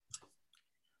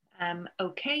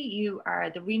Okay, you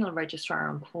are the renal registrar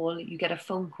on call. You get a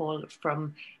phone call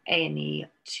from A&E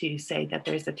to say that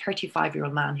there's a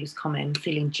 35-year-old man who's come in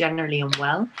feeling generally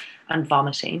unwell and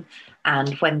vomiting.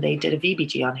 And when they did a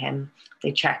VBG on him,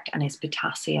 they checked and his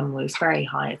potassium was very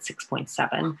high at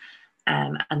 6.7.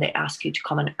 And they ask you to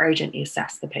come and urgently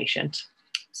assess the patient.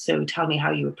 So tell me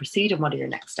how you would proceed and what are your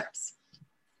next steps?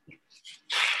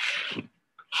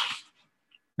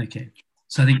 Okay,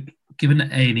 so I think given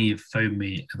that A&E have phoned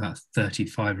me about a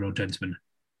 35-year-old gentleman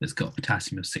that's got a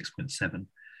potassium of 6.7,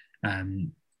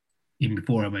 even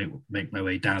before I make my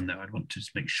way down there, I'd want to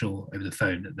just make sure over the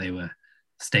phone that they were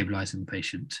stabilising the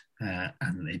patient and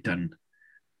that they'd done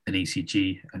an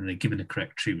ECG and they'd given the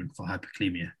correct treatment for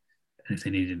hyperkalemia. And if they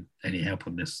needed any help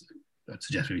on this, I'd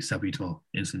suggest maybe salbutamol,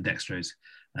 insulin dextrose,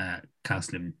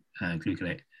 calcium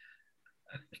gluconate.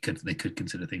 They could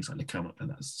consider things like lecanemab, but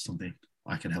that's something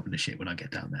I can help initiate when I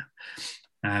get down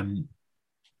there.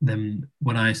 Then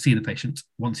when I see the patient,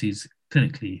 once he's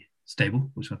clinically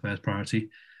stable, which is my first priority,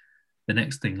 the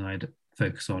next thing I'd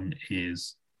focus on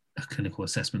is a clinical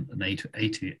assessment, an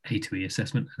A2E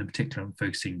assessment, and in particular I'm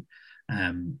focusing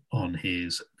on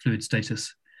his fluid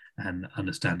status and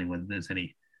understanding whether there's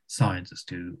any signs as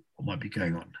to what might be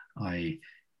going on.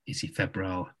 Is he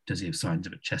febrile? Does he have signs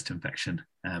of a chest infection,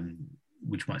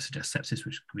 which might suggest sepsis,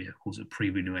 which could be a cause of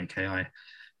pre-renal AKI?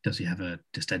 Does he have a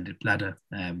distended bladder,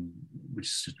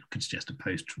 which could suggest a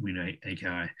post-renal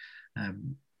AKI?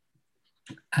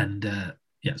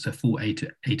 So full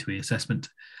A2E assessment.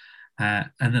 And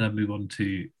then I move on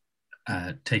to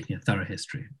taking a thorough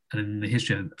history. And in the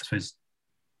history, I suppose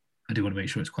I do want to make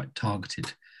sure it's quite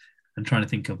targeted and trying to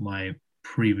think of my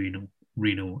pre-renal,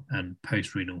 renal, and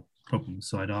post-renal problems.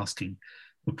 So I'd asking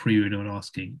for pre-renal and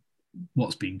asking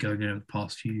what's been going on over the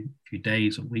past few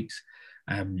days or weeks.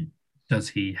 Does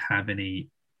he have any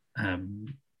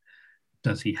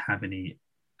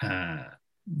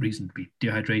reason to be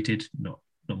dehydrated? Not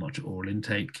much oral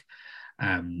intake.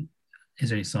 Is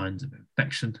there any signs of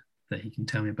infection that he can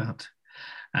tell me about?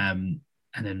 And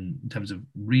then in terms of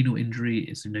renal injury,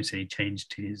 is there any change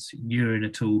to his urine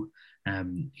at all,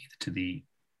 either to the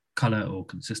colour or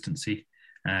consistency?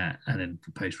 And then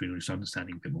for post-renal, just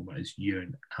understanding a bit more about his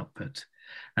urine output.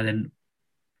 And then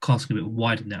casting a bit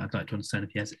wider now, I'd like to understand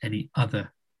if he has any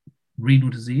other renal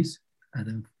disease, and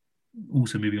then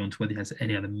also moving on to whether he has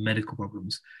any other medical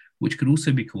problems, which could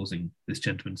also be causing this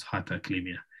gentleman's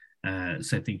hyperkalemia.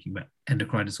 So thinking about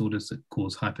endocrine disorders that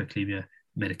cause hyperkalemia,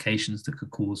 medications that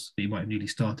you might have newly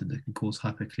started that can cause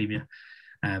hyperkalemia,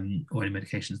 or any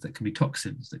medications that can be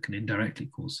toxins that can indirectly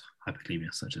cause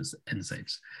hyperkalemia, such as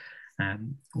NSAIDs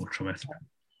or trimethoprim.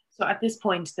 So at this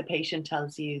point, the patient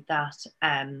tells you that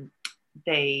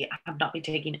they have not been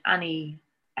taking any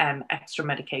extra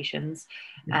medications.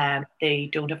 They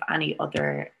don't have any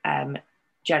other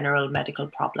general medical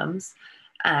problems.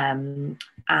 And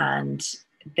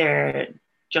they're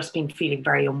just been feeling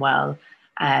very unwell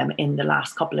in the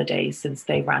last couple of days since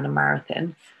they ran a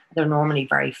marathon. They're normally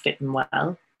very fit and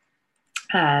well.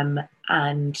 And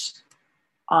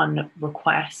on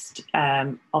request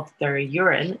of their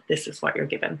urine, this is what you're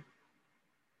given.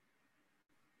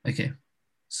 Okay,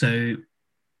 so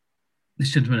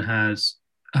this gentleman has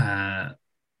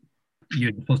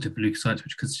urine positive for leukocytes,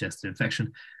 which could suggest an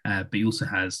infection, but he also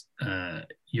has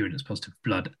urine that's positive for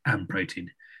blood and protein,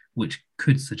 which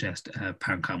could suggest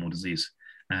parenchymal disease.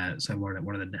 So one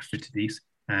of the nephritides.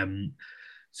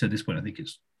 So at this point, I think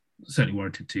it's certainly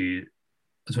warranted to,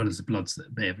 as well as the bloods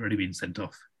that may have already been sent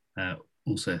off,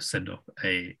 also send off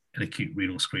an acute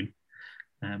renal screen,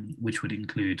 which would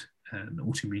include an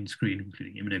autoimmune screen,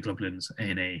 including immunoglobulins,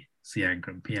 ANA, C-ANCA,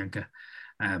 and P-ANCA,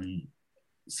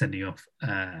 sending off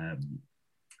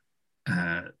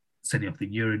the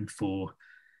urine for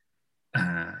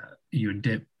urine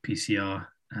dip, PCR,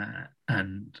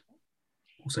 and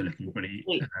also looking for any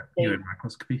urine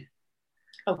microscopy.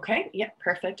 Okay, yeah,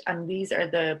 perfect. And these are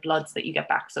the bloods that you get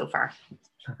back so far.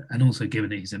 And also, given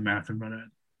that he's a marathon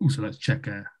runner, also let's check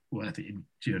I think in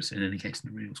any case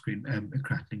in the renal screen, a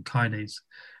creatinine kinase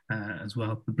as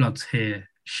well. The bloods here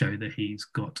show that he has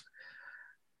got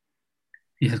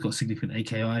significant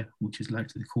AKI, which is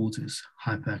likely to cause his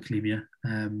hyperkalemia.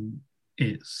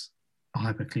 It's a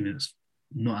hyperkalemia that's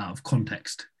not out of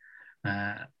context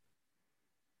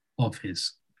of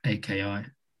his AKI,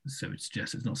 so it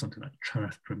suggests it's not something like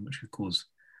trimethoprim, which could cause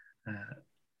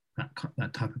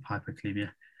that type of hyperkalemia.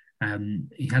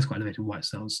 He has quite elevated white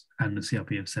cells and the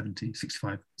CRP of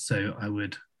 65, so I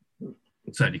would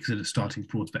certainly consider starting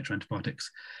broad spectrum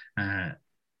antibiotics and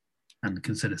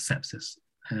consider sepsis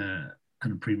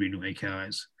and pre-renal AKI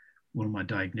as one of my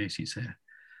diagnoses here.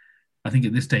 I think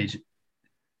at this stage,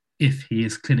 if he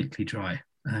is clinically dry,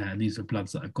 and these are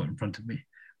bloods that I've got in front of me,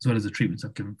 as well as the treatments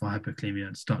I've given for hyperkalemia,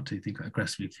 and start to think about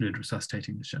aggressively fluid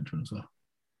resuscitating this gentleman as well.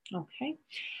 Okay.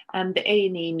 The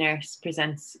A&E nurse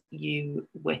presents you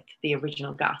with the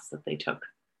original gas that they took.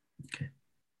 Okay.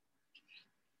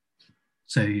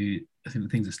 So I think the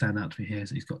things that stand out to me here is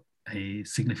that he's got a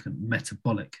significant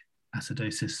metabolic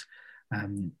acidosis,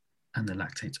 and the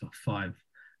lactate of 5,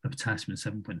 the potassium is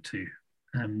 7.2.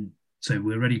 So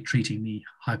we're already treating the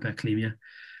hyperkalemia.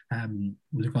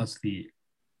 With regards to the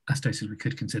acidosis, we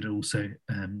could consider also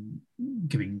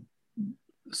giving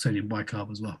sodium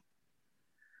bicarb as well.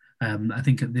 I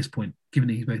think at this point, given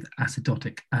that he's both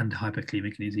acidotic and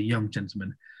hyperkalemic, and he's a young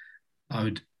gentleman,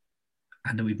 and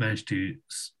that we've managed to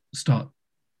start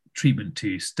treatment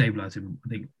to stabilize him, I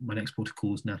think my next port of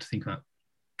call is now to think about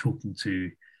talking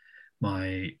to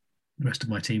the rest of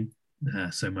my team,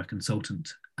 so my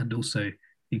consultant, and also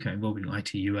think about involving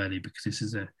ITU early, because this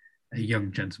is a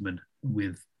young gentleman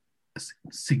with a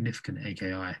significant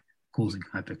AKI causing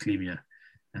hyperkalemia,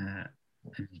 and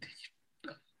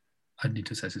I need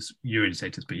to assess his urine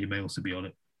status, but he may also be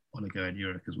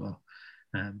oliguric as well.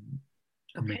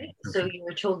 Okay, so you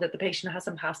were told that the patient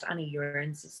hasn't passed any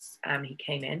urine since he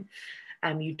came in.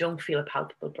 You don't feel a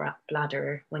palpable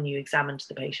bladder when you examined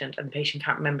the patient, and the patient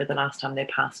can't remember the last time they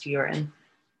passed urine.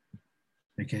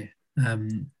 Okay,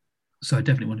 so I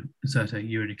definitely want to insert a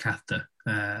urinary catheter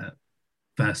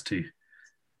first to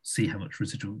see how much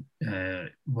residual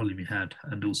volume he had,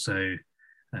 and also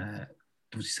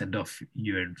obviously send off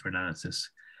urine for analysis.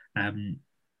 At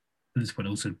this point,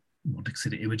 I also want to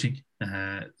consider imaging,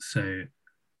 so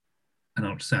an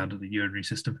ultrasound of the urinary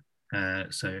system,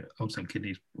 so ultrasound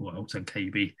kidneys or ultrasound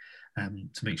KUB,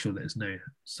 to make sure that there's no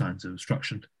signs of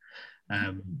obstruction,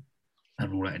 and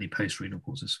rule out any post-renal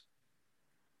causes.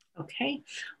 Okay,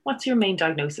 what's your main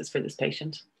diagnosis for this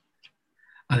patient?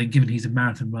 I think given he's a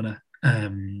marathon runner,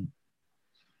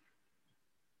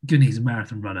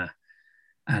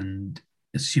 and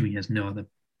assuming he has no other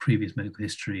previous medical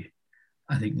history,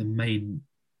 I think the main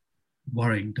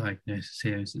worrying diagnosis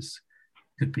here is this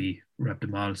could be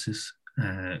rhabdomyolysis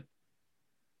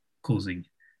causing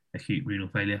acute renal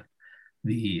failure.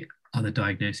 The other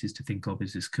diagnosis to think of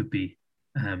is this could be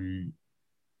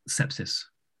sepsis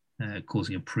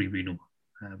causing a pre-renal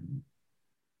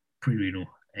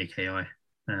AKI.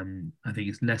 I think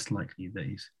it's less likely that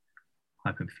he's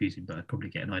hyperperfusing, but I'd probably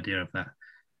get an idea of that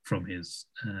from his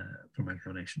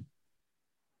examination.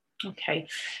 Okay,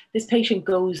 this patient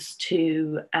goes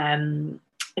to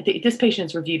this patient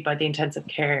is reviewed by the intensive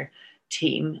care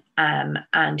team,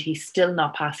 and he's still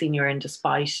not passing urine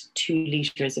despite 2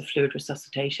 liters of fluid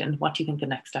resuscitation. What do you think the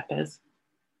next step is?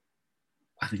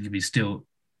 I think if he's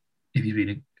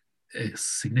been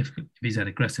if he's had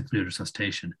aggressive fluid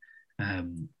resuscitation,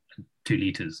 2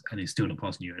 liters, and he's still not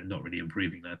passing urine, not really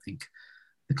improving, I think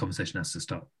the conversation has to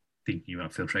start thinking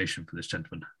about filtration for this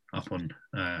gentleman up on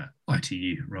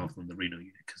ITU rather than the renal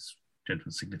unit, because the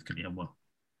gentleman's significantly unwell.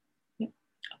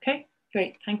 Okay,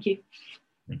 great. Thank you.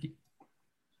 Thank you.